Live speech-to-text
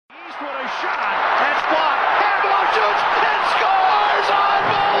with a shot. That's blocked. Hamilton shoots and scores!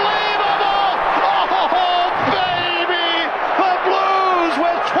 Unbelievable! Oh, baby! The Blues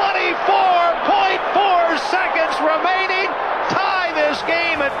with 24.4 seconds remaining tie this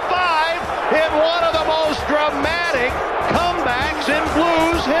game at 5 in one of the most dramatic comebacks in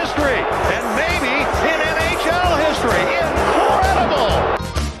Blues history, and maybe in NHL history. Incredible!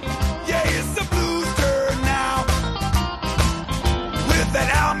 Yeah, it's the Blues' turn now. With that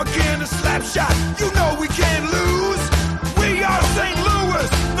Al McKinnon slap shot, you know we can't lose. We are St. Louis,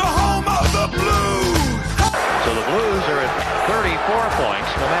 the home of the Blues. So the Blues are at 34 points,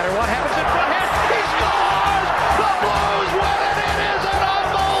 no matter what happens in front here. He scores! The Blues win it! It is an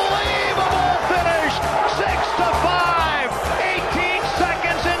unbelievable finish! 6-5, 18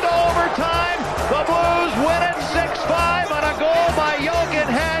 seconds into overtime. The Blues win it 6-5 on a goal by Jochen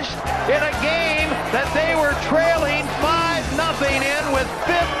Hecht in a game that they were trailing 5-0 in with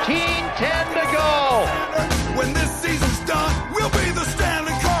 15:10 to go. When this season's done, we'll be the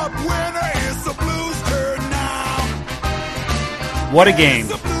Stanley Cup winner. It's the Blues' turn now. What a game.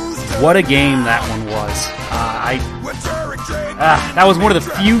 What a game that one was. That was one of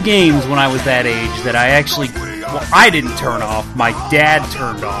the few games when I was that age that I didn't turn off. My dad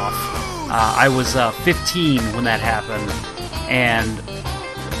turned off. I was 15 when that happened, and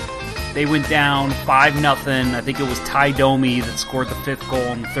they went down 5-0. I think it was Ty Domi that scored the 5th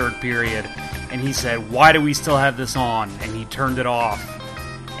goal in the 3rd period, and he said, "Why do we still have this on?" And he turned it off.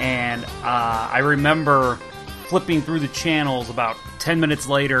 And I remember flipping through the channels about 10 minutes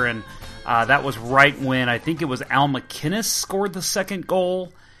later, and that was right when I think it was Al McKinnon scored the 2nd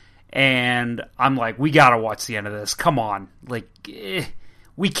goal. And I'm like, we gotta watch the end of this. Come on. We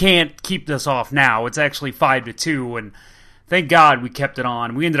can't keep this off now. It's actually 5-2, and thank God we kept it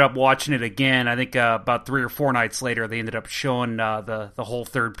on. We ended up watching it again. I think about 3 or 4 nights later, they ended up showing the whole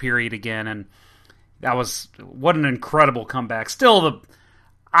 3rd period again, and that was, what an incredible comeback. Still,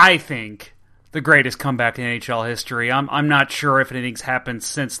 I think, the greatest comeback in NHL history. I'm not sure if anything's happened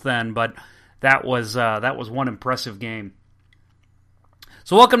since then, but that was one impressive game.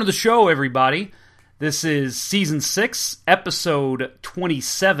 So welcome to the show, everybody. This is Season 6, Episode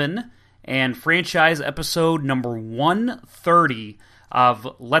 27, and franchise episode number 130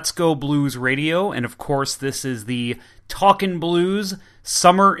 of Let's Go Blues Radio. And of course, this is the Talkin' Blues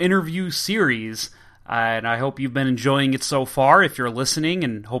Summer Interview Series. And I hope you've been enjoying it so far. If you're listening,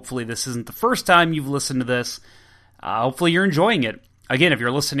 and hopefully this isn't the first time you've listened to this, hopefully you're enjoying it. Again, if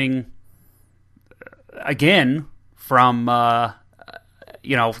you're listening again from the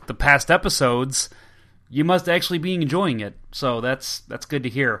past episodes, you must actually be enjoying it. So that's good to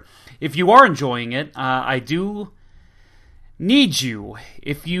hear. If you are enjoying it, I do need you,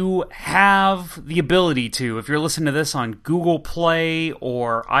 if you have the ability to, if you're listening to this on Google Play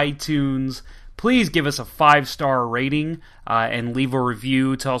or iTunes, please give us a 5-star rating and leave a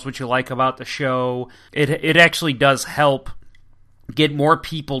review. Tell us what you like about the show. It actually does help get more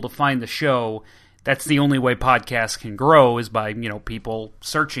people to find the show. That's the only way podcasts can grow, is by people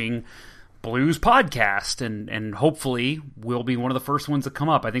searching Blues Podcast, and hopefully we'll be one of the first ones to come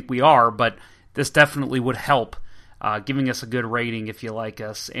up. I think we are, but this definitely would help, giving us a good rating if you like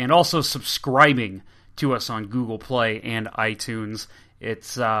us, and also subscribing to us on Google Play and iTunes.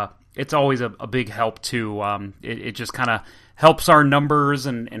 It's always a big help, too. It just kind of helps our numbers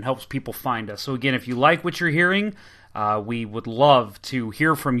and helps people find us. So again, if you like what you're hearing, we would love to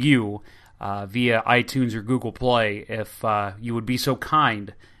hear from you via iTunes or Google Play if you would be so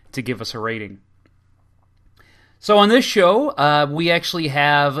kind to give us a rating. So on this show, we actually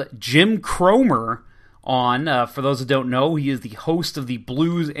have Jim Cromer on. For those who don't know, he is the host of the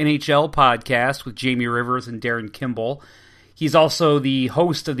Blues NHL Podcast with Jamie Rivers and Darren Kimball. He's also the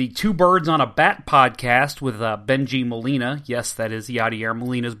host of the Two Birds on a Bat podcast with Benji Molina. Yes, that is Yadier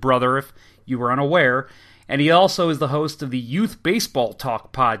Molina's brother, if you were unaware. And he also is the host of the Youth Baseball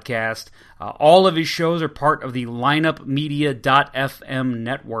Talk podcast. All of his shows are part of the lineupmedia.fm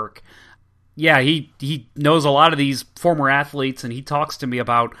network. Yeah, he knows a lot of these former athletes, and he talks to me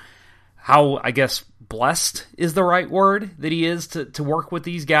about how, I guess, blessed is the right word that he is to work with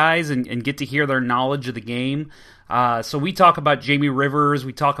these guys and get to hear their knowledge of the game. So we talk about Jamie Rivers,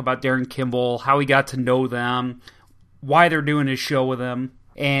 we talk about Darren Kimball, how he got to know them, why they're doing his show with him.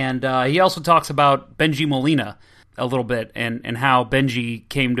 And he also talks about Benji Molina a little bit and how Benji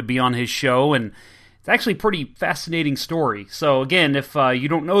came to be on his show. And it's actually a pretty fascinating story. So again, if you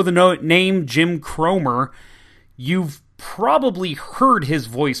don't know the name Jim Cromer, you've probably heard his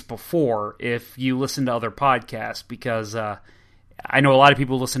voice before if you listen to other podcasts, because I know a lot of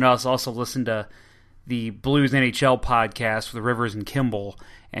people listen to us also listen to the Blues NHL podcast with Rivers and Kimball,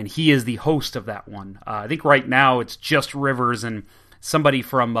 and he is the host of that one. I think right now it's just Rivers and somebody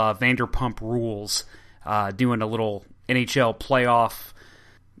from Vanderpump Rules doing a little NHL playoff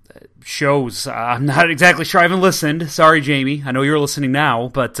shows. I'm not exactly sure. I haven't listened. Sorry, Jamie. I know you're listening now,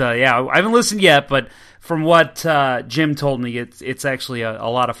 but I haven't listened yet. But from what Jim told me, it's actually a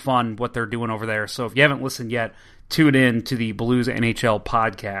lot of fun what they're doing over there. So if you haven't listened yet, tune in to the Blues NHL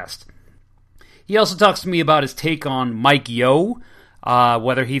podcast. He also talks to me about his take on Mike Yeo,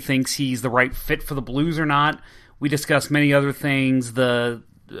 whether he thinks he's the right fit for the Blues or not. We discuss many other things, the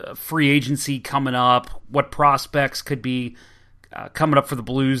free agency coming up, what prospects could be coming up for the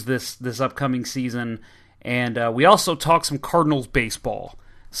Blues this upcoming season, and we also talk some Cardinals baseball.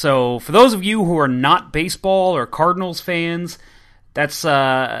 So for those of you who are not baseball or Cardinals fans, that's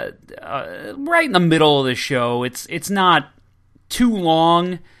right in the middle of the show. It's not too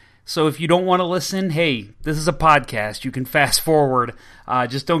long, so if you don't want to listen, hey, this is a podcast. You can fast forward.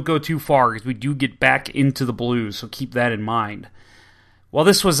 Just don't go too far because we do get back into the Blues, so keep that in mind. Well,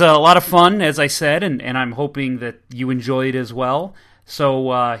 this was a lot of fun, as I said, and I'm hoping that you enjoyed as well.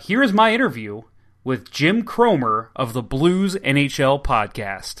 So here is my interview with Jim Cromer of the Blues NHL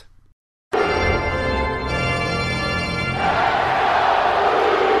Podcast.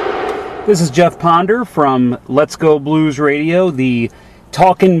 This is Jeff Ponder from Let's Go Blues Radio, the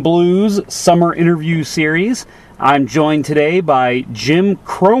Talkin' Blues Summer Interview Series. I'm joined today by Jim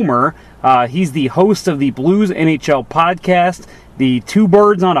Cromer. He's the host of the Blues NHL Podcast, the Two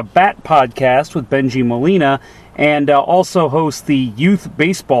Birds on a Bat podcast with Benji Molina, and also hosts the Youth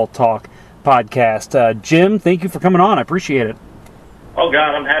Baseball Talk podcast. Jim, thank you for coming on. I appreciate it. Oh,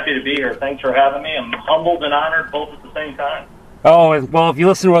 God, I'm happy to be here. Thanks for having me. I'm humbled and honored both at the same time. Oh, well, if you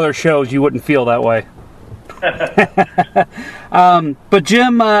listen to other shows, you wouldn't feel that way. But,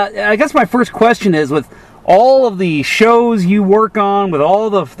 Jim, I guess my first question is, with all of the shows you work on, with all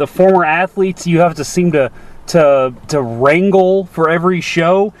the former athletes you have to seem to wrangle for every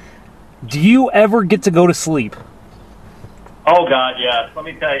show, do you ever get to go to sleep? Oh, God, yes. Let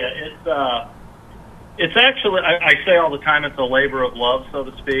me tell you, it's actually, I say all the time, it's a labor of love, so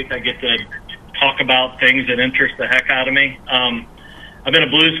to speak. I get to talk about things that interest the heck out of me. I've been a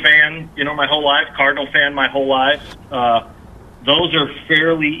Blues fan, my whole life, Cardinal fan my whole life. Those are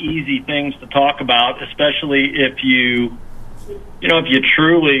fairly easy things to talk about, especially if you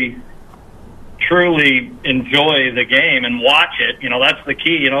truly enjoy the game and watch it. That's the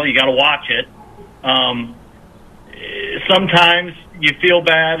key. You got to watch it. Sometimes you feel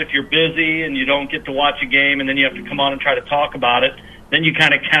bad if you're busy and you don't get to watch a game, and then you have to come on and try to talk about it. Then you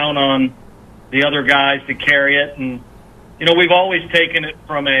kind of count on the other guys to carry it. And, we've always taken it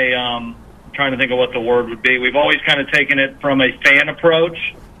from I'm trying to think of what the word would be. We've always kind of taken it from a fan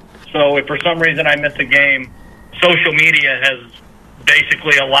approach. So if for some reason I miss a game, social media has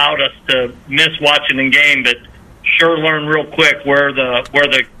basically allowed us to miss watching the game, but sure learn real quick where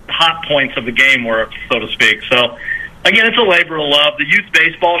the hot points of the game were, so to speak. So again, it's a labor of love. The youth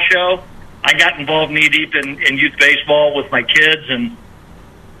baseball show, I got involved knee deep in youth baseball with my kids, and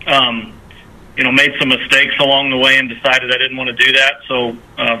made some mistakes along the way and decided I didn't want to do that. So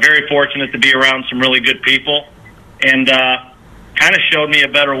very fortunate to be around some really good people, and kind of showed me a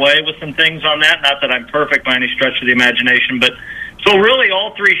better way with some things on that. Not that I'm perfect by any stretch of the imagination, but so really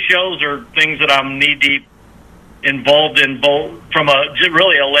all three shows are things that I'm knee deep involved in, both from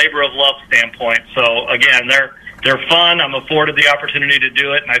really a labor of love standpoint. So again, they're fun. I'm afforded the opportunity to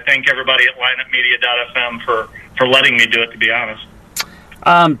do it, and I thank everybody at lineupmedia.fm for letting me do it, to be honest.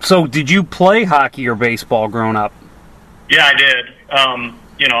 So did you play hockey or baseball growing up? Yeah, I did.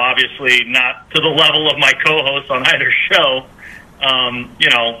 Obviously not to the level of my co-hosts on either show.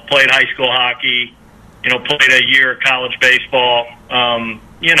 Played high school hockey, played a year of college baseball.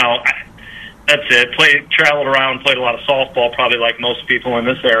 That's it. Traveled around, played a lot of softball, probably like most people in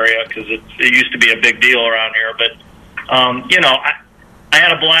this area, because it used to be a big deal around here. But, I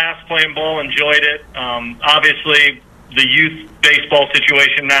had a blast playing ball, enjoyed it. Obviously, the youth baseball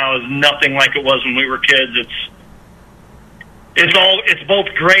situation now is nothing like it was when we were kids. It's both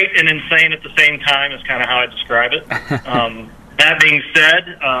great and insane at the same time, is kind of how I describe it. That being said,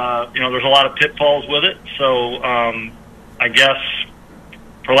 there's a lot of pitfalls with it. So I guess,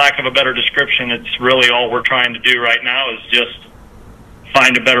 for lack of a better description, it's really all we're trying to do right now is just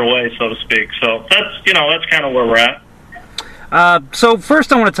find a better way, so to speak. So that's kind of where we're at. So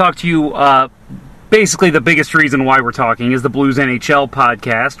first I want to talk to you basically the biggest reason why we're talking is the Blues NHL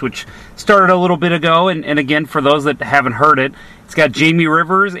podcast, which started a little bit ago. And again, for those that haven't heard it, it's got Jamie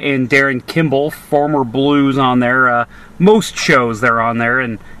Rivers and Darren Kimball, former Blues, on there. Most shows they're on there.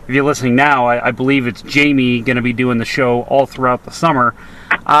 And if you're listening now, I believe it's Jamie going to be doing the show all throughout the summer.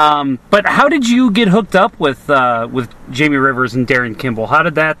 But how did you get hooked up with Jamie Rivers and Darren Kimball? How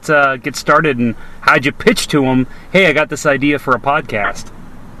did that get started, and how did you pitch to them, hey, I got this idea for a podcast?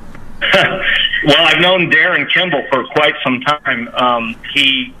 Well, I've known Darren Kimball for quite some time.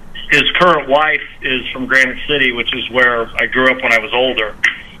 His current wife is from Granite City, which is where I grew up when I was older.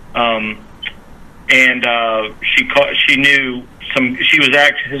 She knew some.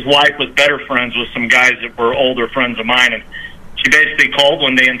 His wife was better friends with some guys that were older friends of mine, and she basically called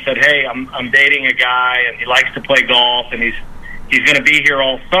one day and said, "Hey, I'm dating a guy, and he likes to play golf, and he's going to be here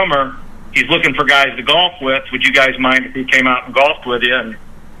all summer. He's looking for guys to golf with. Would you guys mind if he came out and golfed with you?" And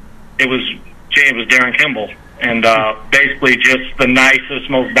it was Darren Kimball, and basically just the nicest,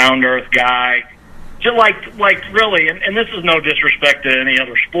 most down-to-earth guy. Just like really, and this is no disrespect to any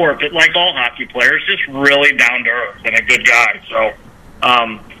other sport, but like all hockey players, just really down-to-earth and a good guy. So,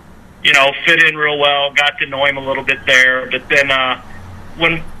 fit in real well, got to know him a little bit there. But then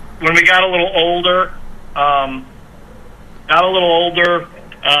when we got a little older,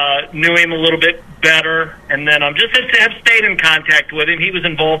 knew him a little bit better, and then just have stayed in contact with him. He was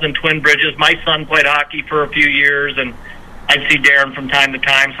involved in Twin Bridges. My son played hockey for a few years, and I'd see Darren from time to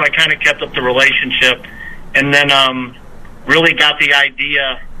time, so I kind of kept up the relationship. And then really got the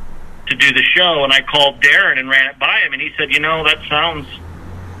idea to do the show, and I called Darren and ran it by him, and he said, that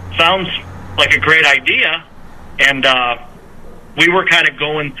sounds like a great idea. And we were kind of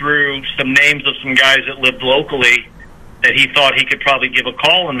going through some names of some guys that lived locally that he thought he could probably give a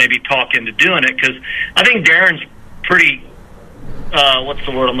call and maybe talk into doing it, because I think Darren's pretty, what's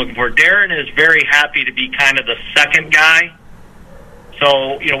the word I'm looking for? Darren is very happy to be kind of the second guy.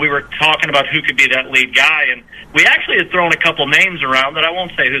 So, we were talking about who could be that lead guy, and we actually had thrown a couple names around that I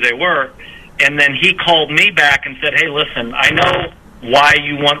won't say who they were, and then he called me back and said, "Hey, listen, I know why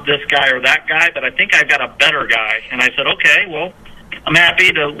you want this guy or that guy, but I think I've got a better guy." And I said, "Okay, well, I'm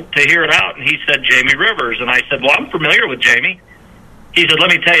happy to hear it out." And he said, "Jamie Rivers." And I said, "Well, I'm familiar with Jamie." He said,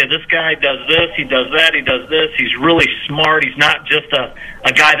 "Let me tell you, this guy does this, he does that, he does this. He's really smart. He's not just a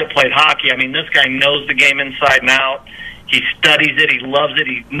guy that played hockey. I mean, this guy knows the game inside and out. He studies it. He loves it.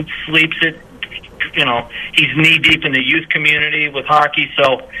 He sleeps it. He's knee-deep in the youth community with hockey."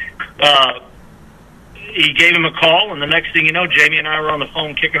 So he gave him a call, and the next thing you know, Jamie and I were on the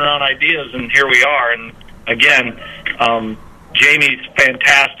phone kicking around ideas, and here we are. And again, Jamie's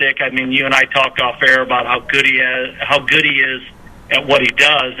fantastic. I mean, you and I talked off air about how good he is at what he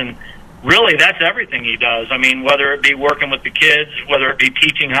does, and really that's everything he does. I mean, whether it be working with the kids, whether it be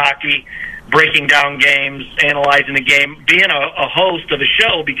teaching hockey, breaking down games, analyzing the game, being a host of a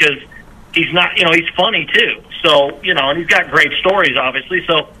show, because he's not, he's funny too. So, and he's got great stories, obviously.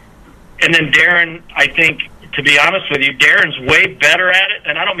 So, and then Darren, I think, to be honest with you, Darren's way better at it,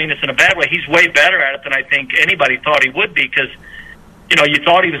 and I don't mean this in a bad way. He's way better at it than I think anybody thought he would be, because, you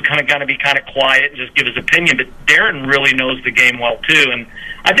thought he was kind of going to be kind of quiet and just give his opinion, but Darren really knows the game well too. And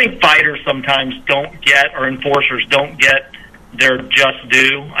I think fighters sometimes don't get, or enforcers don't get, their just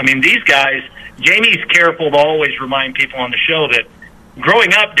due. I mean, these guys, Jamie's careful to always remind people on the show that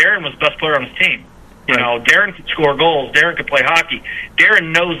growing up, Darren was the best player on his team. Darren could score goals. Darren could play hockey.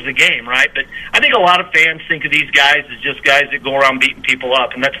 Darren knows the game, right? But I think a lot of fans think of these guys as just guys that go around beating people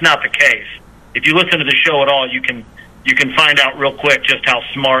up, and that's not the case. If you listen to the show at all, you can find out real quick just how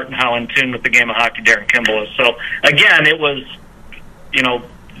smart and how in tune with the game of hockey Darren Kimball is. So, again, it was,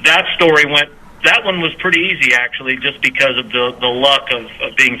 that one was pretty easy, actually, just because of the luck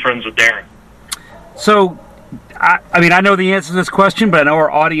of being friends with Darren. So, I know the answer to this question, but I know our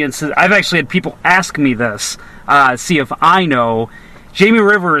audience, I've actually had people ask me this, see if I know. Jamie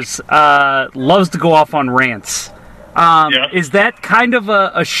Rivers loves to go off on rants. Yes. Is that kind of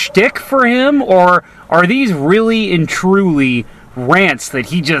a shtick for him, or are these really and truly rants that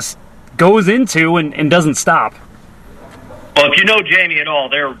he just goes into and doesn't stop? Well, if you know Jamie at all,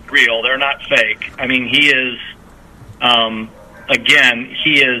 they're real. They're not fake. I mean, he is, I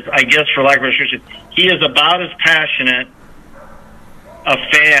guess for lack of a description, he is about as passionate a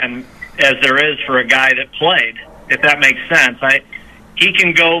fan as there is for a guy that played, if that makes sense. He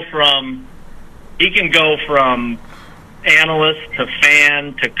can go from analyst to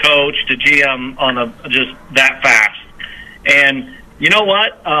fan to coach to GM on just that fast. And you know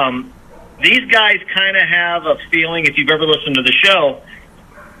what? These guys kind of have a feeling, if you've ever listened to the show,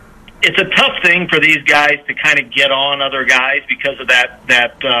 it's a tough thing for these guys to kind of get on other guys because of that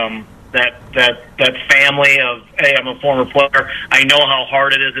that family of, hey, I'm a former player. I know how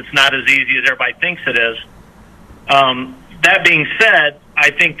hard it is. It's not as easy as everybody thinks it is. That being said,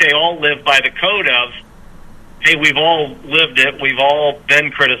 I think they all live by the code of, hey, we've all lived it. We've all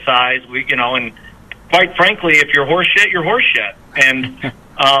been criticized. And quite frankly, if you're horse shit, you're horse shit. And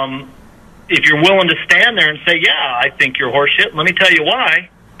if you're willing to stand there and say, yeah, I think you're horse shit, let me tell you why.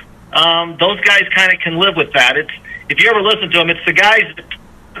 Those guys kind of can live with that. If you ever listen to them, it's the guys that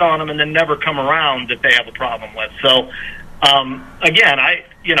put on them and then never come around that they have a problem with. So, again,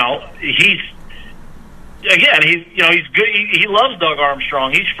 he's good. He loves Doug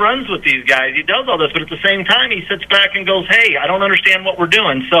Armstrong. He's friends with these guys. He does all this, but at the same time, he sits back and goes, "Hey, I don't understand what we're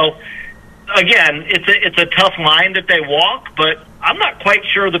doing." So, again, it's a tough line that they walk, but I'm not quite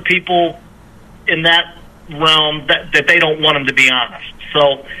sure the people in that realm that they don't want him to be honest.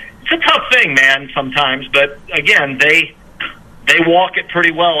 So, it's a tough thing, man. Sometimes, but again, they walk it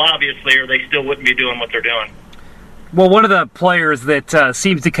pretty well, obviously, or they still wouldn't be doing what they're doing. Well, one of the players that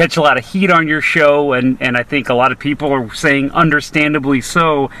seems to catch a lot of heat on your show, and I think a lot of people are saying understandably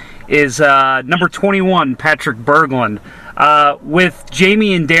so, is number 21, Patrick Berglund. With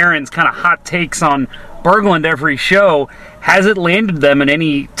Jamie and Darren's kind of hot takes on Berglund every show, has it landed them in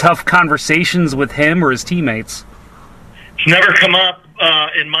any tough conversations with him or his teammates? It's never come up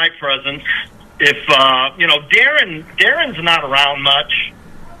in my presence. If, Darren's not around much.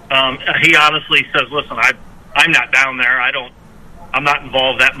 He honestly says, listen, I'm not down there. I'm not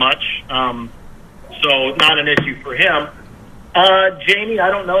involved that much. So not an issue for him. Jamie, I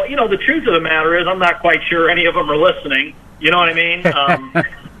don't know. The truth of the matter is I'm not quite sure any of them are listening. You know what I mean?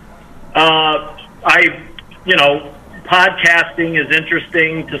 Podcasting is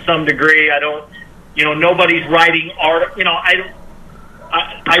interesting to some degree. Nobody's writing art.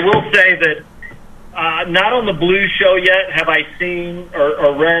 I will say that not on the Blues show yet have I seen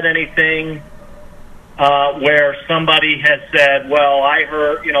or read anything where somebody has said, well, I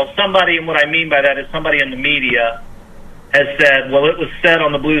heard, somebody, and what I mean by that is somebody in the media has said, well, it was said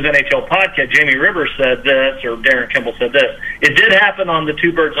on the Blues NHL podcast, Jamie Rivers said this, or Darren Kimball said this. It did happen on the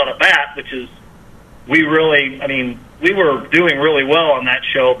Two Birds on a Bat, which is, we were doing really well on that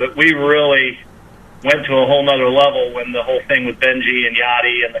show, but we really went to a whole nother level when the whole thing with Benji and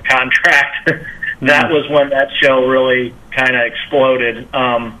Yachty and the contract, that was when that show really kind of exploded.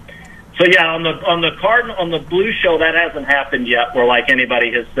 So yeah, on the Blues show, that hasn't happened yet, where like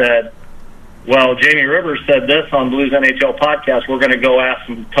anybody has said, well, Jamie Rivers said this on Blues NHL podcast, we're going to go ask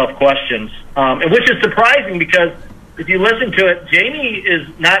some tough questions. And which is surprising because if you listen to it, Jamie is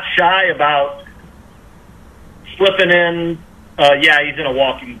not shy about slipping in, he's in a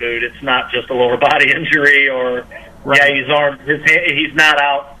walking boot. It's not just a lower body injury or, he's not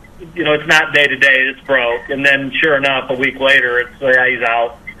out. It's not day to day, it's broke. And then sure enough, a week later, it's, he's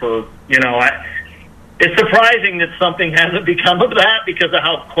out for, it's surprising that something hasn't become of that because of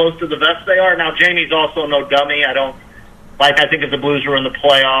how close to the vest they are. Now, Jamie's also no dummy. I think if the Blues were in the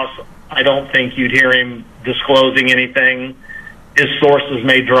playoffs, I don't think you'd hear him disclosing anything. His sources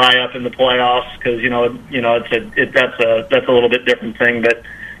may dry up in the playoffs because, that's a little bit different thing. But,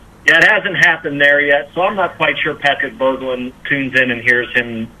 yeah, it hasn't happened there yet. So I'm not quite sure Patrick Berglund tunes in and hears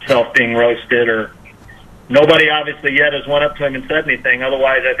himself being roasted or nobody obviously yet has went up to him and said anything.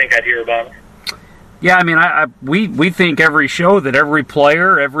 Otherwise, I think I'd hear about it. Yeah, I mean, we think every show that every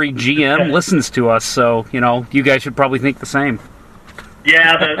player, every GM listens to us. So, you guys should probably think the same.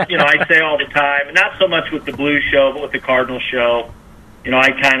 Yeah, I say all the time, not so much with the Blues show, but with the Cardinals show.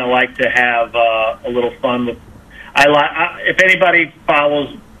 I kind of like to have a little fun with. If anybody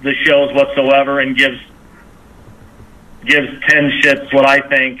follows the shows whatsoever and gives 10 shits what I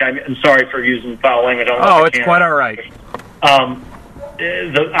think. I'm sorry for using foul language. It's quite all right.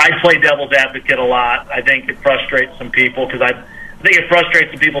 I play devil's advocate a lot. I think it frustrates some people because I think it frustrates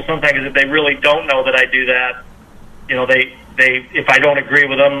some people sometimes if they really don't know that I do that. If I don't agree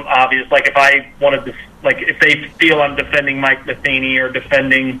with them, obvious. Like if I wanted to, if they feel I'm defending Mike Matheny or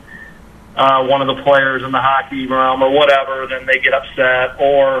defending one of the players in the hockey realm or whatever, then they get upset.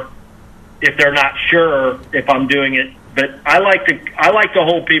 Or if they're not sure if I'm doing it. But I like to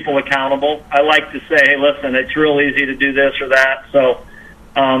hold people accountable. I like to say, hey, listen, it's real easy to do this or that. So,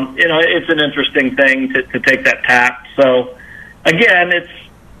 it's an interesting thing to take that tact. So, again, it's,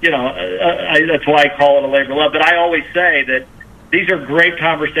 that's why I call it a labor of love. But I always say that these are great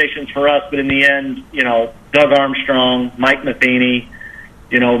conversations for us. But in the end, Doug Armstrong, Mike Matheny,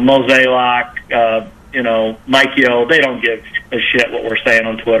 Mo Zaylock, Mike Yeo, they don't give a shit what we're saying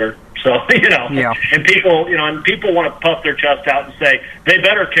on Twitter. So, yeah. And people want to puff their chest out and say, they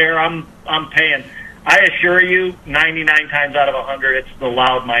better care, I'm paying. I assure you, 99 times out of 100, it's the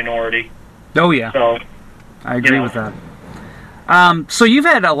loud minority. Oh, yeah. So I agree with that. So you've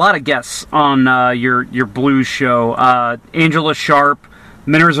had a lot of guests on your Blues show. Angela Sharp,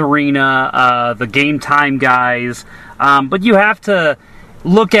 Minners Arena, the Game Time guys. But you have to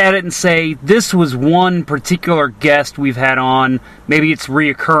look at it and say, this was one particular guest we've had on, maybe it's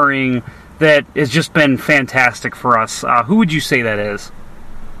reoccurring, that has just been fantastic for us. Who would you say that is?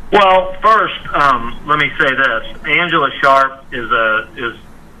 Well, first, let me say this. Angela Sharp is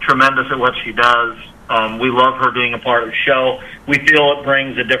tremendous at what she does. We love her being a part of the show. We feel it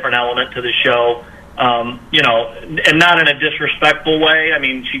brings a different element to the show, and not in a disrespectful way. I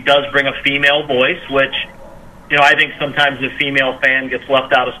mean, she does bring a female voice, which, I think sometimes the female fan gets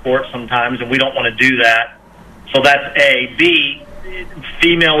left out of sports sometimes, and we don't want to do that. So that's A. B,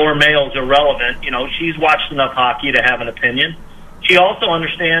 female or male is irrelevant. She's watched enough hockey to have an opinion. She also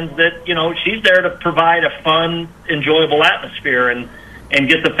understands that, she's there to provide a fun, enjoyable atmosphere and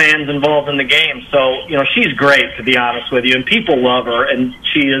get the fans involved in the game. So, she's great, to be honest with you, and people love her, and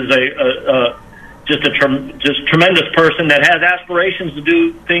she is just tremendous person that has aspirations to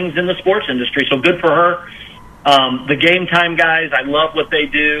do things in the sports industry. So good for her. The Game Time guys, I love what they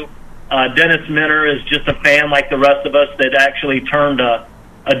do. Dennis Minner is just a fan like the rest of us that actually turned a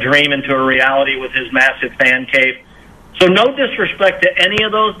dream into a reality with his massive fan cave. So no disrespect to any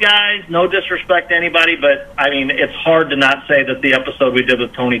of those guys, no disrespect to anybody, but, I mean, it's hard to not say that the episode we did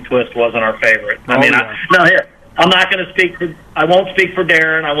with Tony Twist wasn't our favorite. I won't speak for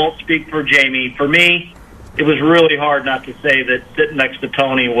Darren, I won't speak for Jamie. For me, it was really hard not to say that sitting next to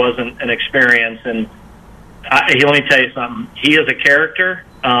Tony wasn't an experience, and let me tell you something. He is a character.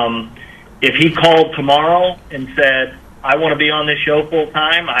 If he called tomorrow and said, I want to be on this show full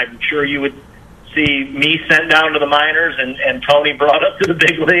time, I'm sure you would see me sent down to the minors and Tony brought up to the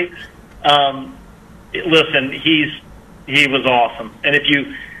big leagues. Listen, he was awesome. And if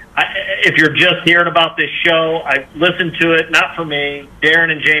you're just hearing about this show, I listened to it, not for me.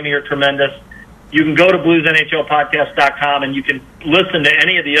 Darren and Jamie are tremendous. You can go to BluesNHLPodcast.com and you can listen to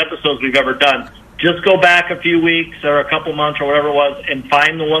any of the episodes we've ever done. Just go back a few weeks or a couple months or whatever it was and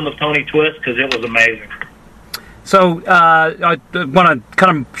find the one with Tony Twist, because it was amazing. So I want to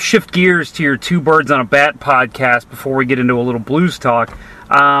kind of shift gears to your Two Birds on a Bat podcast before we get into a little Blues talk.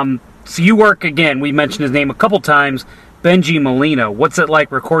 So you work, again, we mentioned his name a couple times, Benji Molina. What's it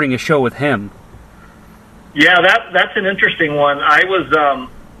like recording a show with him? Yeah, that's an interesting one. I was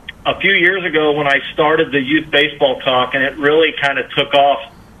a few years ago when I started the Youth Baseball Talk, and it really kind of took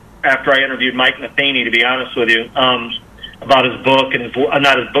off after I interviewed Mike Matheny, to be honest with you, about his book and his book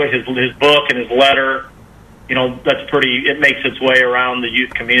and his letter. It makes its way around the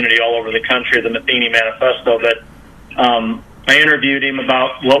youth community all over the country, the Matheny Manifesto. But I interviewed him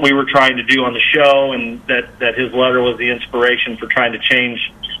about what we were trying to do on the show, and that his letter was the inspiration for trying to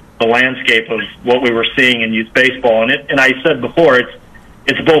change the landscape of what we were seeing in youth baseball. And I said before, it's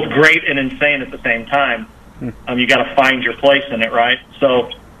both great and insane at the same time. You got to find your place in it, right?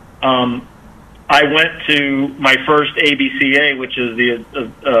 So I went to my first ABCA, which is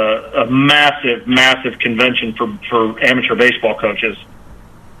a massive, massive convention for amateur baseball coaches.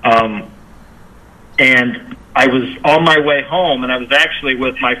 And I was on my way home, and I was actually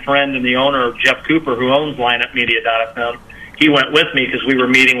with my friend and the owner, Jeff Cooper, who owns lineupmedia.fm. He went with me because we were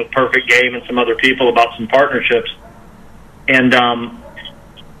meeting with Perfect Game and some other people about some partnerships. And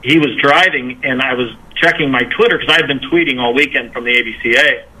he was driving, and I was checking my Twitter because I had been tweeting all weekend from the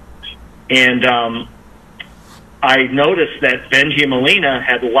ABCA. And I noticed that Benji Molina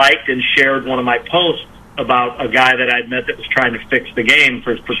had liked and shared one of my posts about a guy that I'd met that was trying to fix the game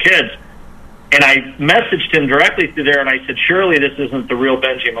for kids. And I messaged him directly through there, and I said, surely this isn't the real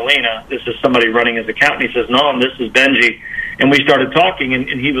Benji Molina. This is somebody running his account. And he says, no, this is Benji. And we started talking, and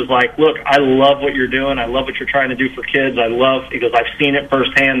he was like, look, I love what you're doing. I love what you're trying to do for kids. He goes, I've seen it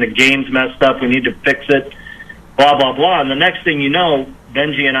firsthand. The game's messed up. We need to fix it, blah, blah, blah. And the next thing you know,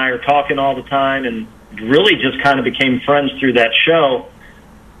 Benji and I are talking all the time and really just kind of became friends through that show.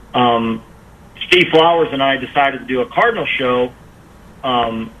 Steve Flowers and I decided to do a Cardinal show.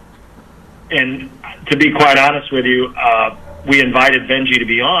 And to be quite honest with you, we invited Benji to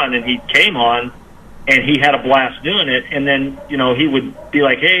be on, and he came on, and he had a blast doing it. And then, he would be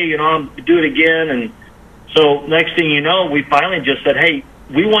like, hey, do it again. And so next thing you know, we finally just said, hey,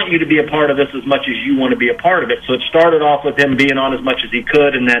 we want you to be a part of this as much as you want to be a part of it. So it started off with him being on as much as he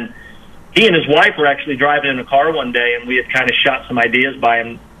could, and then he and his wife were actually driving in a car one day, and we had kind of shot some ideas by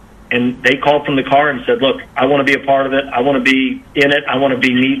him, and they called from the car and said, look, I want to be a part of it. I want to be in it. I want to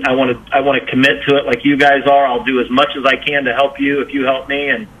be neat. I want to commit to it like you guys are. I'll do as much as I can to help you if you help me.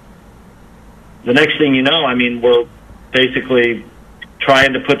 And the next thing you know, I mean, we're basically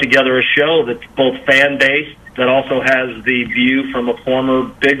trying to put together a show that's both fan-based, that also has the view from a former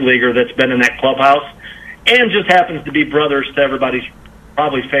big leaguer that's been in that clubhouse, and just happens to be brothers to everybody's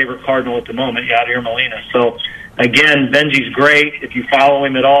probably favorite Cardinal at the moment, Yadier Molina. So, again, Benji's great. If you follow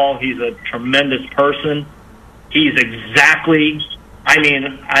him at all, he's a tremendous person. He's exactly, I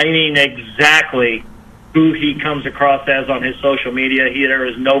mean exactly who he comes across as on his social media. There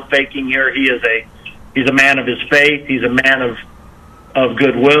is no faking here. He's a man of his faith. He's a man of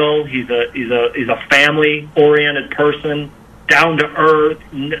goodwill. He's a family-oriented person, down to earth.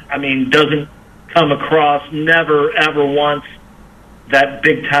 I mean, doesn't come across never ever once that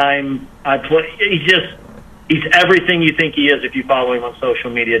big time. He's everything you think he is if you follow him on social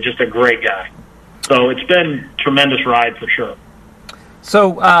media. Just a great guy. So it's been a tremendous ride for sure.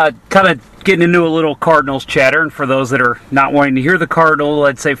 So, kind of getting into a little Cardinals chatter, and for those that are not wanting to hear the Cardinal,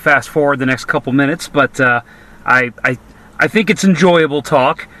 I'd say fast forward the next couple minutes, but I think it's enjoyable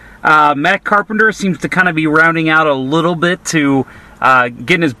talk. Matt Carpenter seems to kind of be rounding out a little bit to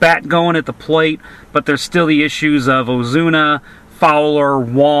getting his bat going at the plate, but there's still the issues of Ozuna, Fowler,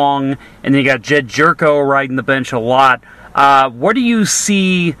 Wong, and then you got Jed Jerko riding the bench a lot. What do you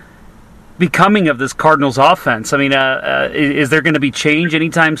see becoming of this Cardinals offense? I mean, is there going to be change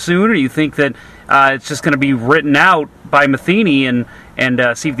anytime soon, or do you think that it's just going to be written out by Matheny and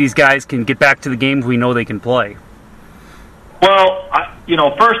see if these guys can get back to the games we know they can play? Well,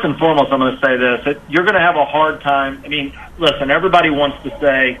 first and foremost, I'm going to say this. You're going to have a hard time. I mean, listen, everybody wants to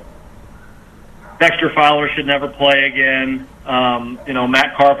say Dexter Fowler should never play again.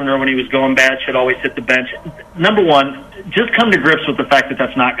 Matt Carpenter, when he was going bad, should always hit the bench. Number one, just come to grips with the fact that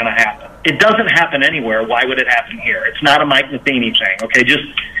that's not going to happen. It doesn't happen anywhere. Why would it happen here? It's not a Mike Matheny thing, okay? Just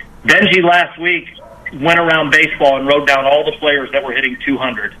Benji last week went around baseball and wrote down all the players that were hitting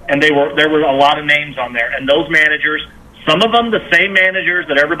 200, and there were a lot of names on there. And those managers, some of them the same managers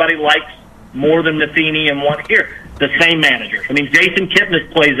that everybody likes more than Matheny and one here, the same managers. I mean, Jason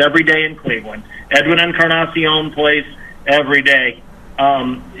Kipnis plays every day in Cleveland. Edwin Encarnacion plays every day.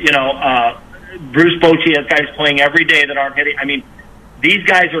 Bruce Bochy has guys playing every day that aren't hitting. I mean, these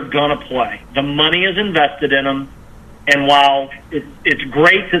guys are going to play. The money is invested in them. And while it's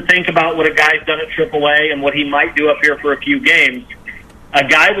great to think about what a guy's done at AAA and what he might do up here for a few games, a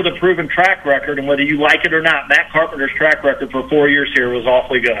guy with a proven track record, and whether you like it or not, Matt Carpenter's track record for 4 years here was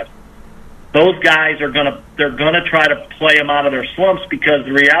awfully good. Those guys they're going to try to play him out of their slumps, because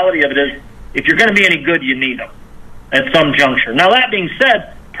the reality of it is, if you're going to be any good, you need them at some juncture. Now, that being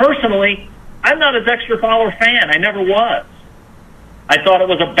said, personally, I'm not a Dexter Fowler fan. I never was. I thought it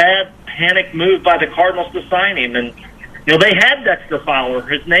was a bad panic move by the Cardinals to sign him. And, they had Dexter Fowler.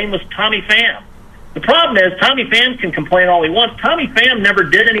 His name was Tommy Pham. The problem is, Tommy Pham can complain all he wants. Tommy Pham never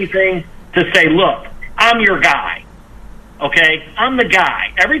did anything to say, look, I'm your guy. Okay? I'm the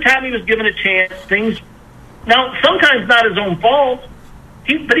guy. Every time he was given a chance, now, sometimes not his own fault,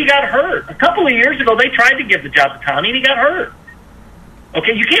 but he got hurt. A couple of years ago, they tried to give the job to Tommy, and he got hurt.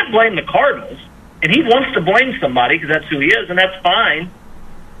 Okay, you can't blame the Cardinals. And he wants to blame somebody because that's who he is, and that's fine.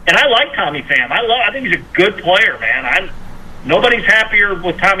 And I like Tommy Pham. I think he's a good player, man. Nobody's happier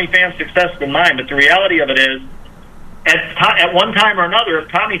with Tommy Pham's success than mine, but the reality of it is, at one time or another, if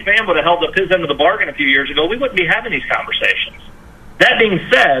Tommy Pham would have held up his end of the bargain a few years ago, we wouldn't be having these conversations. That being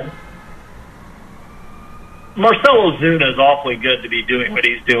said, Marcell Ozuna is awfully good to be doing what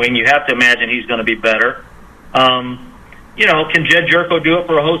he's doing. You have to imagine he's going to be better. Can Jed Jerko do it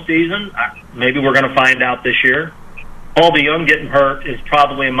for a whole season? Maybe we're going to find out this year. Paul DeJong getting hurt is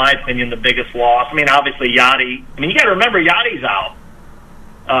probably, in my opinion, the biggest loss. I mean, obviously, Yadi. I mean, you got to remember, Yadi's out.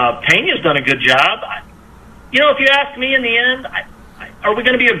 Pena's done a good job. If you ask me in the end, are we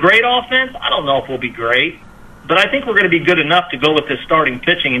going to be a great offense? I don't know if we'll be great, but I think we're going to be good enough to go with this starting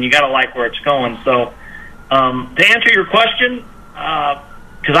pitching, and you got to like where it's going. So, to answer your question,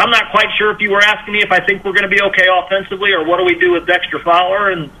 because I'm not quite sure if you were asking me if I think we're going to be okay offensively, or what do we do with Dexter Fowler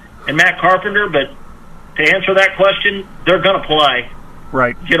and Matt Carpenter, but to answer that question, they're going to play.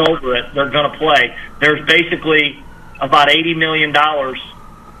 Right. Get over it. They're going to play. There's basically about $80 million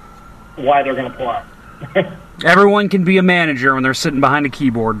why they're going to play. Everyone can be a manager when they're sitting behind a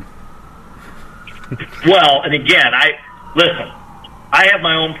keyboard. Well, and again, I have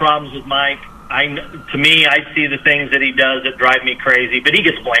my own problems with Mike. To me, I see the things that he does that drive me crazy, but he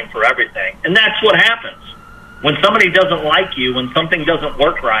gets blamed for everything. And that's what happens. When somebody doesn't like you, when something doesn't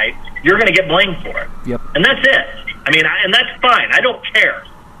work right, you're going to get blamed for it. Yep. And that's it. I mean, and that's fine. I don't care.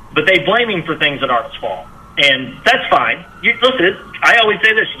 But they blame him for things that aren't his fault. And that's fine. Listen, I always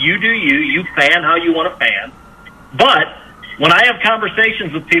say this, you do you fan how you want to fan. But when I have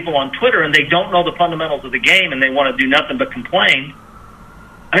conversations with people on Twitter and they don't know the fundamentals of the game and they want to do nothing but complain.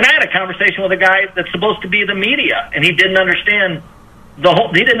 I mean, I had a conversation with a guy that's supposed to be the media, and he didn't understand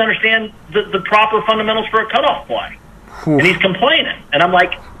the proper fundamentals for a cutoff play. And he's complaining. And I'm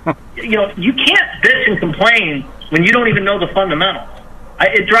like, you can't bitch and complain when you don't even know the fundamentals.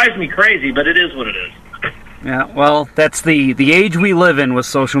 It drives me crazy, but it is what it is. Yeah, well, that's the age we live in with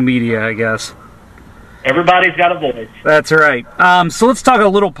social media, I guess. Everybody's got a voice. That's right. So let's talk a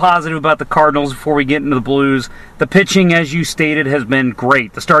little positive about the Cardinals before we get into the Blues. The pitching, as you stated, has been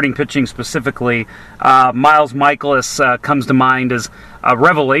great. The starting pitching specifically. Miles Mikolas comes to mind as a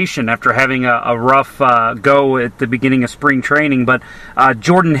revelation after having a rough go at the beginning of spring training. But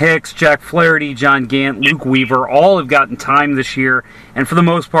Jordan Hicks, Jack Flaherty, John Gant, Luke Weaver, all have gotten time this year, and for the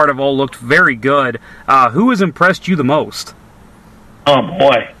most part have all looked very good. Who has impressed you the most? Oh,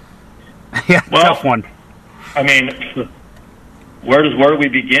 boy. Yeah, tough one. I mean, where do we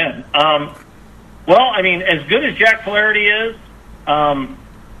begin? Well, I mean, as good as Jack Flaherty is,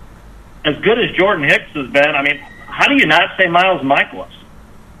 as good as Jordan Hicks has been, I mean, how do you not say Miles Mikolas?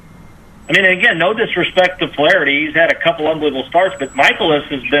 I mean, again, no disrespect to Flaherty. He's had a couple unbelievable starts, but Mikolas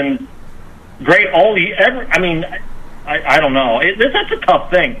has been great all year. I mean, I don't know. That's a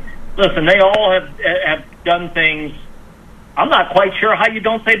tough thing. Listen, they all have done things. I'm not quite sure how you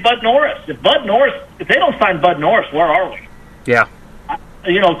don't say Bud Norris. If they don't sign Bud Norris, where are we? Yeah.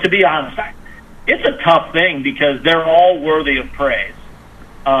 To be honest, it's a tough thing because they're all worthy of praise.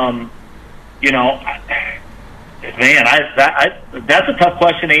 That's a tough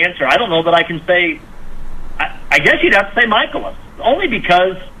question to answer. I don't know that I can say. I guess you'd have to say Mikolas, only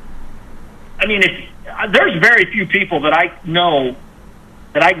because, I mean, there's very few people that I know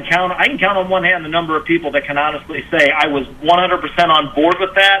that I can count on one hand the number of people that can honestly say I was 100% on board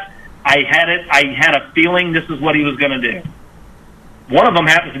with that. I had a feeling this is what he was going to do. One of them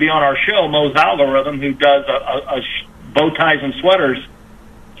happens to be on our show, Mo's Algorithm, who does a bow ties and sweaters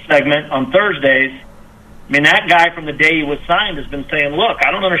segment on Thursdays. I mean, that guy from the day he was signed has been saying, look,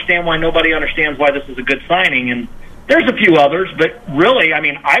 I don't understand why nobody understands why this is a good signing. And there's a few others, but really, I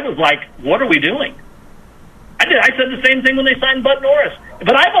mean, I was like, what are we doing? I said the same thing when they signed Bud Norris.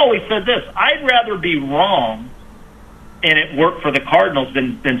 But I've always said this. I'd rather be wrong and it worked for the Cardinals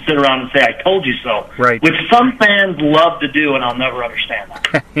than sit around and say, I told you so. Right. Which some fans love to do, and I'll never understand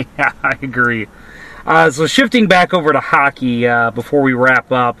that. Yeah, I agree. So shifting back over to hockey before we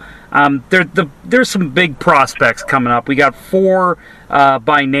wrap up, there's some big prospects coming up. We got 4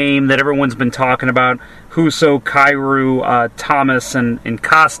 by name that everyone's been talking about: Husso, Kyrou, Thomas, and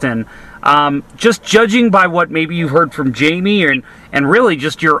Kostin. Just judging by what maybe you've heard from Jamie and really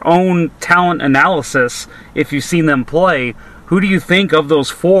just your own talent analysis, if you've seen them play, who do you think of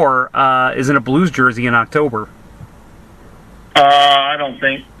those 4 is in a Blues jersey in October? I don't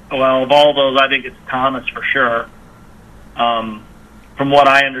think. Well, of all those, I think it's Thomas for sure. From what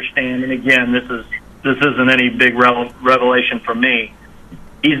I understand, and again, this isn't any big revelation for me.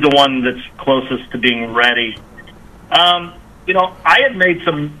 He's the one that's closest to being ready. I had made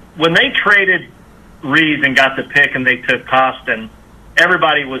some. When they traded Reeves and got the pick and they took Kostin,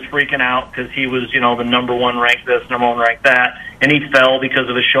 everybody was freaking out because he was, the number 1 ranked this, number 1 ranked that, and he fell because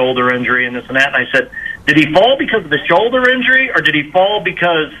of a shoulder injury and this and that. And I said, did he fall because of the shoulder injury, or did he fall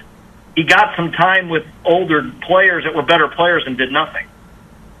because he got some time with older players that were better players and did nothing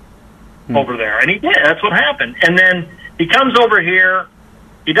over there? And he did. That's what happened. And then he comes over here.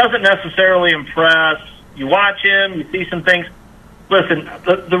 He doesn't necessarily impress. You watch him. You see some things. Listen,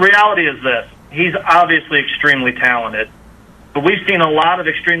 the reality is this. He's obviously extremely talented, but we've seen a lot of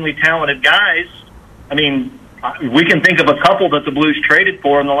extremely talented guys. I mean, we can think of a couple that the Blues traded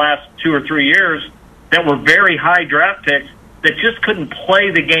for in the last 2 or 3 years that were very high draft picks that just couldn't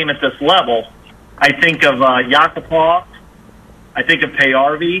play the game at this level. I think of Yakupov. I think of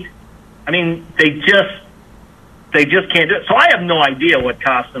Payarvi. I mean, they just can't do it. So I have no idea what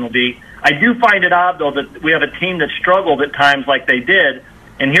Kostin will be. I do find it odd, though, that we have a team that struggled at times like they did,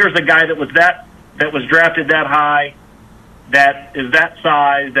 and here's a guy that was drafted that high, that is that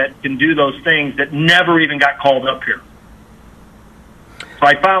size, that can do those things, that never even got called up here. So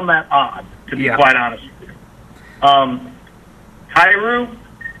I found that odd, to be quite honest with you. Kyrou,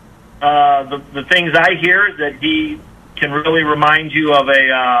 the things I hear is that he can really remind you of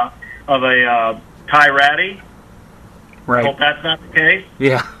a Ty Ratty. Right. I hope that's not the case.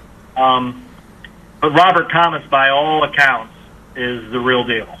 Yeah. But Robert Thomas, by all accounts, is the real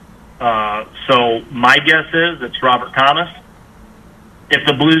deal. So my guess is it's Robert Thomas. If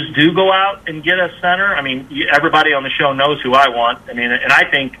the Blues do go out and get a center, I mean, everybody on the show knows who I want. I mean, and I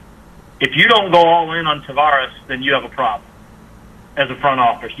think if you don't go all in on Tavares, then you have a problem. as a front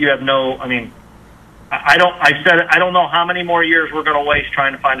office. You have no. I mean, I don't know how many more years we're going to waste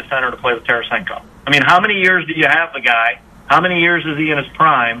trying to find a center to play with Tarasenko. I mean, how many years do you have the guy? How many years is he in his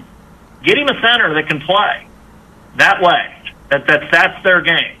prime? Get him a center that can play that way. That's their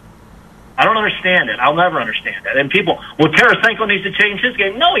game. I don't understand it. I'll never understand it. And people, well, Tarasenko needs to change his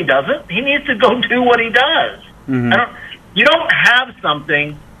game. No, he doesn't. He needs to go do what he does. Mm-hmm. You don't have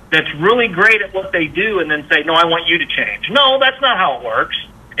something that's really great at what they do and then say, no, I want you to change. No, that's not how it works.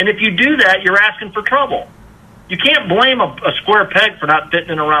 And if you do that, you're asking for trouble. You can't blame a square peg for not fitting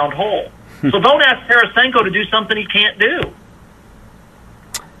in a round hole. So don't ask Tarasenko to do something he can't do.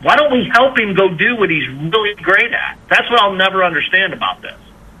 Why don't we help him go do what he's really great at? That's what I'll never understand about this.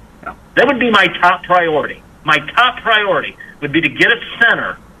 Yeah. That would be my top priority. My top priority would be to get a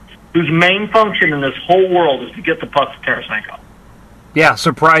center whose main function in this whole world is to get the puck to Tarasenko. Yeah,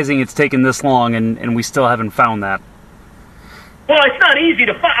 surprising it's taken this long, and we still haven't found that. Well, it's not easy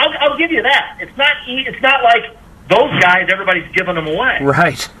to find. I'll give you that. It's not like those guys, everybody's giving them away.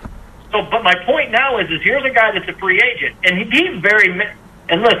 Right. So, but my point now is here's a guy that's a free agent, and he's very.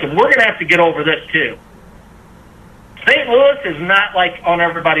 And listen, we're going to have to get over this too. St. Louis is not like on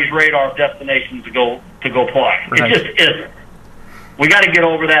everybody's radar of destinations to go play. Right. It just isn't. We got to get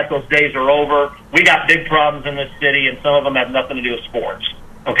over that. Those days are over. We got big problems in this city, and some of them have nothing to do with sports.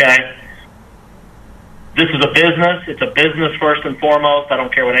 Okay. This is a business. It's a business first and foremost. I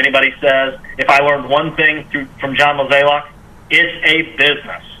don't care what anybody says. If I learned one thing from John Mozeliak, it's a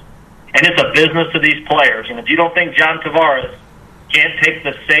business. And it's a business to these players. And if you don't think John Tavares can't take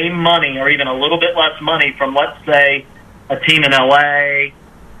the same money or even a little bit less money from, let's say, a team in L.A.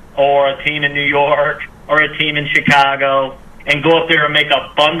 or a team in New York or a team in Chicago and go up there and make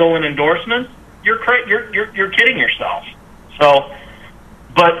a bundle in endorsements, you're kidding yourself. So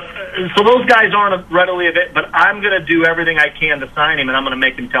those guys aren't readily available, but I'm going to do everything I can to sign him, and I'm going to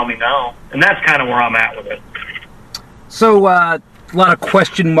make him tell me no. And that's kind of where I'm at with it. So, a lot of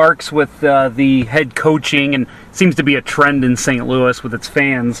question marks with the head coaching, and seems to be a trend in St. Louis with its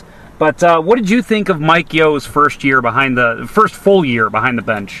fans. But what did you think of Mike Yeo's first full year behind the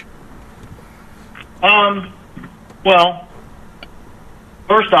bench? Well,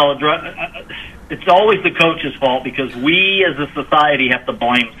 first I'll address. It's always the coach's fault because we as a society have to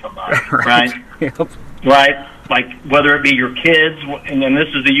blame somebody, right? Yep. Right? Like whether it be your kids, and then this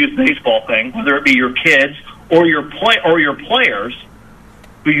is a youth baseball thing, whether it be your kids or your players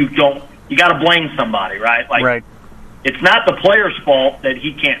who you got to blame somebody, right? Like, right. It's not the player's fault that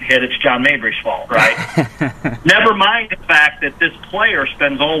he can't hit, it's John Mabry's fault, right? Never mind the fact that this player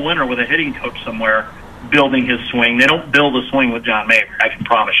spends all winter with a hitting coach somewhere building his swing. They don't build a swing with John Mabry, I can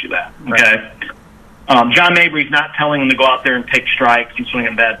promise you that, okay? Right. John Mabry's not telling him to go out there and take strikes and swing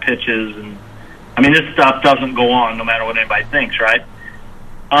at bad pitches. And I mean, this stuff doesn't go on no matter what anybody thinks, right?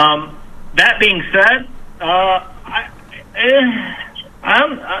 That being said, I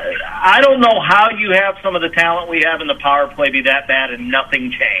don't know how you have some of the talent we have in the power play be that bad and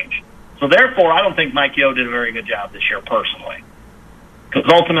nothing change. So therefore, I don't think Mike Yeo did a very good job this year personally, because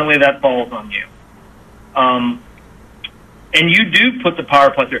ultimately that falls on you. And you do put the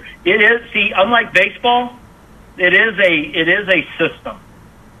power play there. It is, unlike baseball, it is a system.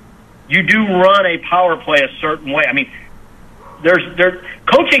 You do run a power play a certain way. I mean, there's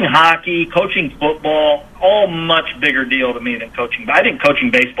coaching hockey, coaching football, all much bigger deal to me than coaching. I think coaching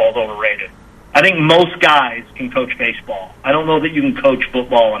baseball is overrated. I think most guys can coach baseball. I don't know that you can coach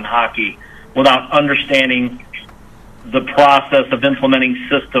football and hockey without understanding the process of implementing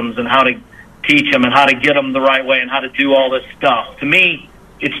systems and how to teach them and how to get them the right way and how to do all this stuff. To me,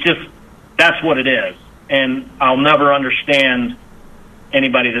 it's just, that's what it is. And I'll never understand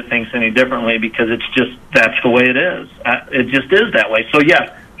anybody that thinks any differently because it's just, that's the way it is. It just is that way. So yes,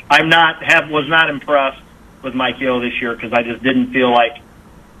 was not impressed with Mike Yeo this year because I just didn't feel like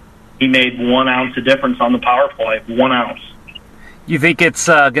he made 1 ounce of difference on the power play. 1 ounce. You think it's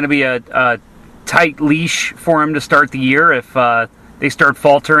going to be a tight leash for him to start the year? If they start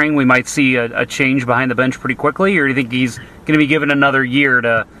faltering, we might see a change behind the bench pretty quickly, or do you think he's going to be given another year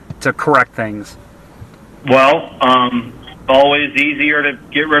to correct things? Well, always easier to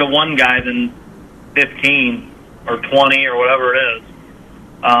get rid of one guy than 15 or 20 or whatever it is.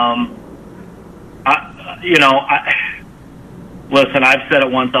 Listen, I've said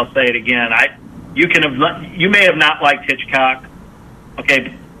it once, I'll say it again. You may have not liked Hitchcock.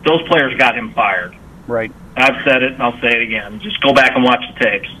 Okay, those players got him fired. Right. I've said it, and I'll say it again. Just go back and watch the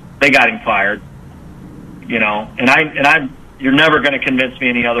tapes. They got him fired. And you're never going to convince me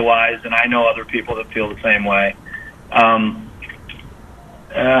any otherwise, and I know other people that feel the same way. Is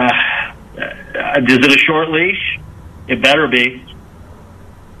it a short leash? It better be.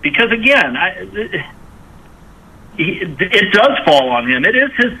 Because, again, it does fall on him. It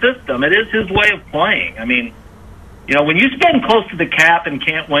is his system. It is his way of playing. I mean, when you spend close to the cap and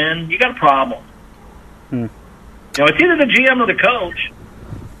can't win, you got a problem. It's either the GM or the coach.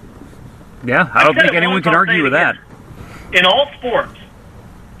 Yeah, I don't think anyone can argue with that. In all sports,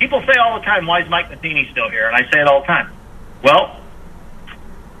 people say all the time, why is Mike Matheny still here? And I say it all the time. Well,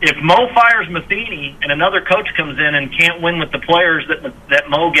 if Mo fires Matheny and another coach comes in and can't win with the players that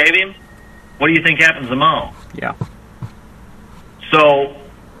Mo gave him, what do you think happens to Mo? Yeah. So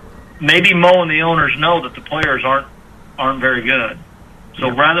maybe Mo and the owners know that the players aren't very good. So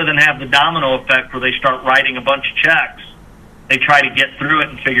rather than have the domino effect where they start writing a bunch of checks, they try to get through it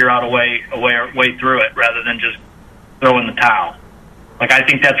and figure out a way through it rather than just throw in the towel. Like, I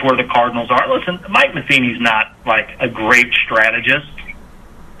think that's where the Cardinals are. Listen, Mike Matheny's not, like, a great strategist.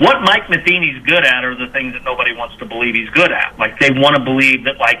 What Mike Matheny's good at are the things that nobody wants to believe he's good at. Like, they want to believe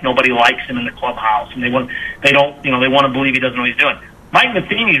that, like, nobody likes him in the clubhouse, and they want to believe he doesn't know what he's doing. Mike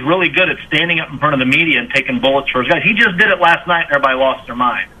Matheny's really good at standing up in front of the media and taking bullets for his guys. He just did it last night, and everybody lost their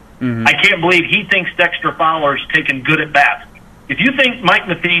mind. Mm-hmm. I can't believe he thinks Dexter Fowler's taking good at bats. If you think Mike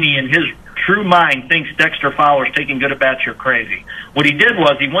Matheny in his true mind thinks Dexter Fowler's taking good at bats, you're crazy. What he did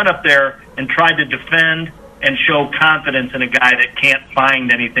was he went up there and tried to defend and show confidence in a guy that can't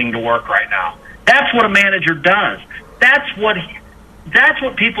find anything to work right now. That's what a manager does. That's what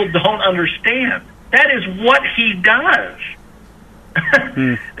people don't understand. That is what he does.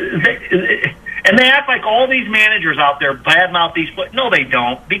 And they act like all these managers out there badmouth these players. No, they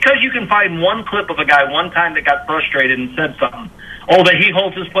don't. Because you can find one clip of a guy one time that got frustrated and said something. Oh, that he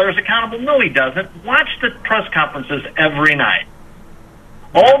holds his players accountable. No, he doesn't. Watch the press conferences every night.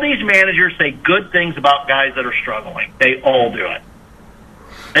 All these managers say good things about guys that are struggling. They all do it.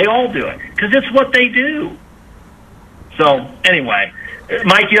 They all do it. Because it's what they do. So, anyway,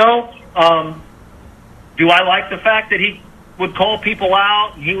 Mike Yeo, do I like the fact that he would call people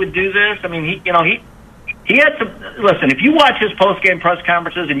out and he would do this? I mean, he had some. Listen, if you watch his post-game press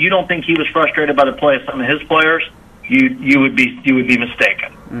conferences and you don't think he was frustrated by the play of some of his players, you would be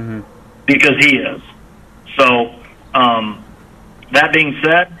mistaken, because he is. So, that being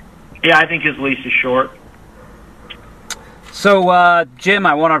said, yeah, I think his leash is short. So, Jim,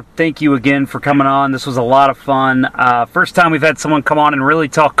 I want to thank you again for coming on. This was a lot of fun. First time we've had someone come on and really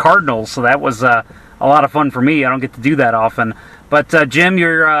talk Cardinals, so that was a lot of fun for me. I don't get to do that often. But, Jim,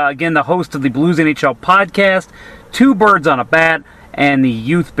 you're, again, the host of the Blues NHL Podcast, Two Birds on a Bat, and the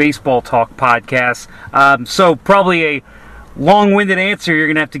Youth Baseball Talk Podcast. So probably a long-winded answer you're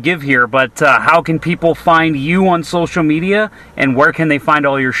going to have to give here, but how can people find you on social media, and where can they find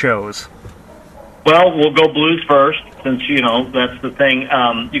all your shows? Well, we'll go Blues first, since, that's the thing.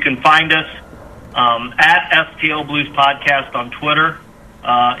 You can find us at STL Blues Podcast on Twitter.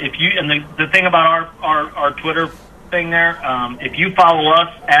 The thing about our Twitter thing there, if you follow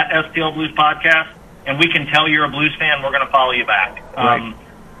us at STL Blues Podcast, and we can tell you're a Blues fan, we're going to follow you back. Right.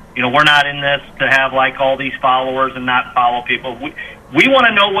 We're not in this to have like all these followers and not follow people. We want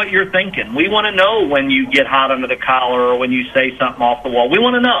to know what you're thinking. We want to know when you get hot under the collar or when you say something off the wall. We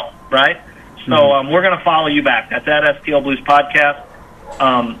want to know, right? So we're going to follow you back. That's at STL Blues Podcast.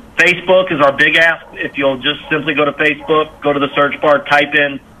 Facebook is our big ask. If you'll just simply go to Facebook, go to the search bar, type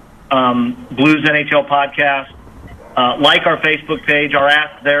in Blues NHL Podcast. Like our Facebook page. Our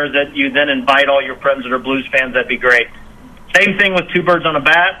ask there is that you then invite all your friends that are Blues fans. That'd be great. Same thing with Two Birds on a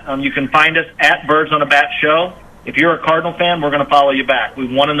Bat. You can find us at Birds on a Bat Show. If you're a Cardinal fan, we're going to follow you back. We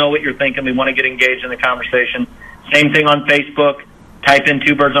want to know what you're thinking. We want to get engaged in the conversation. Same thing on Facebook. Type in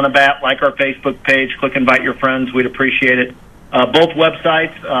Two Birds on a Bat. Like our Facebook page. Click invite your friends. We'd appreciate it. Both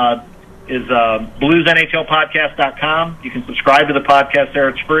websites is bluesnhlpodcast.com. You can subscribe to the podcast there.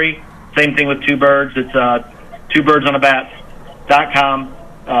 It's free. Same thing with Two Birds. It's twobirdsonabats.com.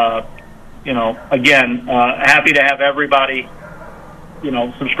 Again, happy to have everybody,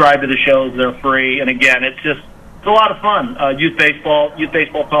 subscribe to the shows. They're free. And again, it's a lot of fun. Youth Baseball,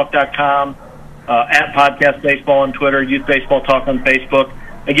 youthbaseballtalk.com, at Podcast Baseball on Twitter, Youth Baseball Talk on Facebook.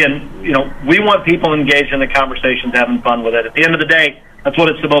 Again, we want people engaged in the conversations, having fun with it. At the end of the day, that's what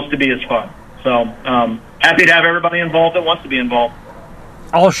it's supposed to be, is fun. So, happy to have everybody involved that wants to be involved.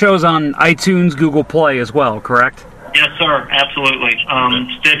 All shows on iTunes, Google Play as well, correct? Yes, sir. Absolutely.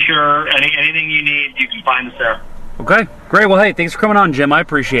 Stitcher, anything you need, you can find us there. Okay, great. Well, hey, thanks for coming on, Jim. I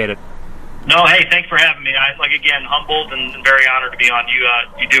appreciate it. No, hey, thanks for having me. Again, humbled and very honored to be on. You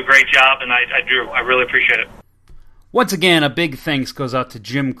do a great job, and I really appreciate it. Once again, a big thanks goes out to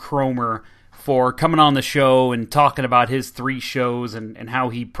Jim Cromer for coming on the show and talking about his 3 shows and how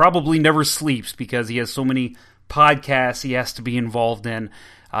he probably never sleeps because he has so many podcasts he has to be involved in.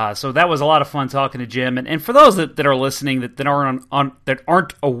 So that was a lot of fun talking to Jim. And for those that are listening that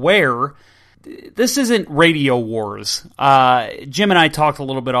aren't aware, this isn't Radio Wars. Jim and I talked a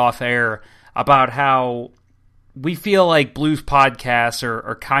little bit off air about how we feel like blues podcasts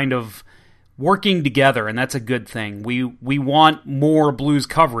are kind of working together, and that's a good thing. We want more blues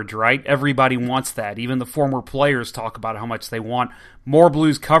coverage, right? Everybody wants that. Even the former players talk about how much they want more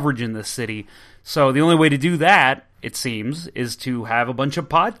blues coverage in this city. So the only way to do that, it seems, is to have a bunch of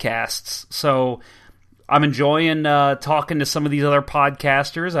podcasts. So I'm enjoying talking to some of these other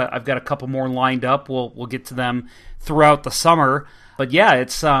podcasters. I've got a couple more lined up. We'll get to them throughout the summer. But yeah,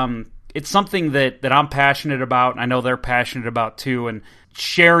 it's something that I'm passionate about, and I know they're passionate about too. And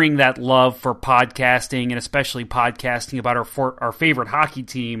sharing that love for podcasting, and especially podcasting about our favorite hockey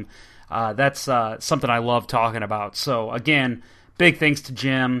team, that's something I love talking about. So again, big thanks to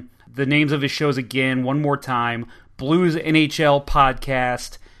Jim. The names of his shows again, one more time: Blues NHL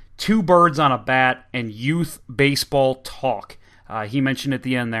Podcast, Two Birds on a Bat, and Youth Baseball Talk. He mentioned at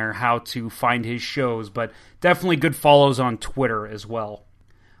the end there how to find his shows, but definitely good follows on Twitter as well.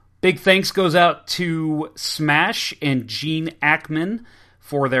 Big thanks goes out to Smash and Gene Ackman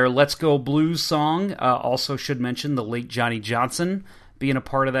for their Let's Go Blues song. Also should mention the late Johnny Johnson being a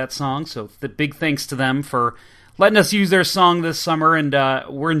part of that song. So the big thanks to them for letting us use their song this summer, and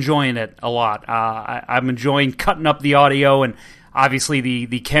we're enjoying it a lot. I'm enjoying cutting up the audio, and obviously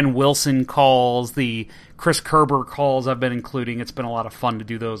the Ken Wilson calls, the Chris Kerber calls I've been including. It's been a lot of fun to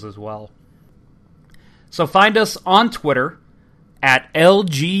do those as well. So find us on Twitter at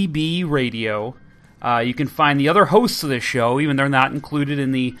LGB Radio. You can find the other hosts of this show, even though they're not included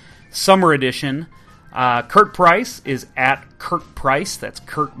in the summer edition. Kurt Price is at Kurt Price. That's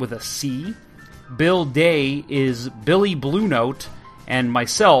Kurt with a C. Bill Day is Billy Blue Note. And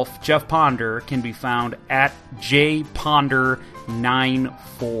myself, Jeff Ponder, can be found at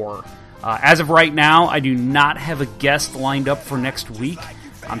jponder94. As of right now, I do not have a guest lined up for next week.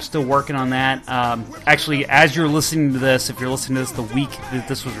 I'm still working on that. Actually, as you're listening to this, if you're listening to this the week that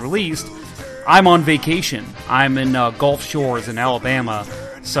this was released, I'm on vacation. I'm in Gulf Shores in Alabama,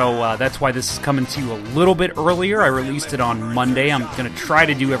 so that's why this is coming to you a little bit earlier. I released it on Monday. I'm going to try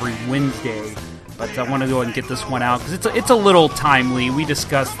to do every Wednesday, but I want to go ahead and get this one out because it's a little timely. We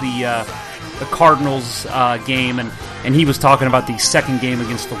discussed the Cardinals game, and he was talking about the second game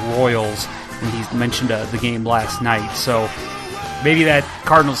against the Royals, and he mentioned the game last night, so maybe that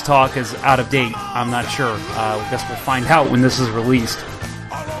Cardinals talk is out of date. I'm not sure. I guess we'll find out when this is released.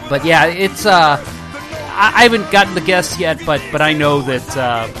 But yeah, it's I haven't gotten the guests yet, but I know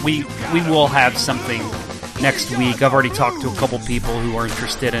that we will have something next week. I've already talked to a couple people who are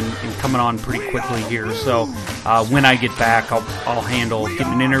interested in coming on pretty quickly here. So when I get back, I'll handle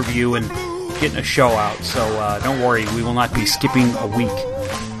getting an interview and getting a show out. So don't worry, we will not be skipping a week.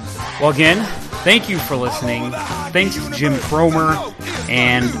 Well, again, thank you for listening. Thanks to Jim Cromer,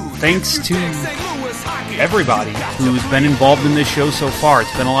 and thanks to everybody who's been involved in this show so far.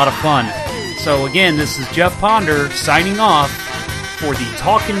 It's been a lot of fun. So again, this is Jeff Ponder signing off for the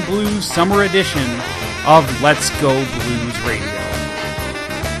Talkin' Blues Summer Edition of Let's Go Blues Radio.